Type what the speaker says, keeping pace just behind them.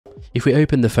If we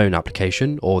open the phone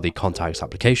application or the contacts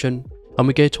application and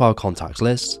we go to our contacts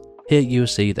list, here you will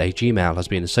see that a Gmail has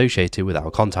been associated with our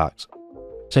contacts.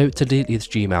 So to delete these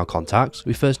Gmail contacts,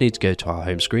 we first need to go to our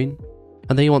home screen,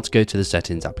 and then you want to go to the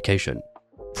settings application.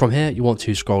 From here you want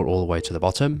to scroll all the way to the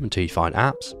bottom until you find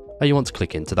apps, and you want to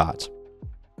click into that.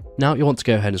 Now you want to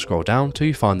go ahead and scroll down till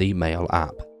you find the Mail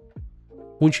app.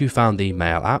 Once you've found the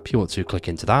Mail app, you want to click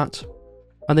into that,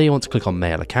 and then you want to click on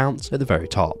Mail accounts at the very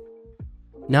top.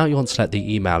 Now you want to select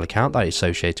the email account that is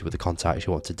associated with the contacts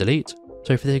you want to delete.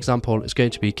 So for the example, it's going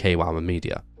to be KWAM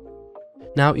Media.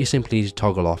 Now you simply need to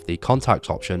toggle off the contacts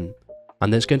option,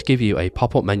 and then it's going to give you a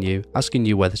pop-up menu asking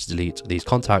you whether to delete these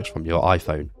contacts from your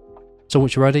iPhone. So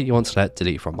once you're ready, you want to select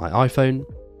delete from my iPhone,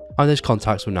 and those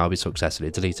contacts will now be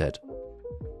successfully deleted.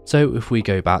 So if we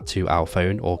go back to our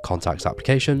phone or contacts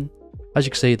application, as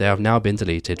you can see they have now been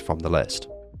deleted from the list,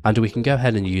 and we can go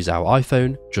ahead and use our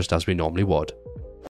iPhone just as we normally would.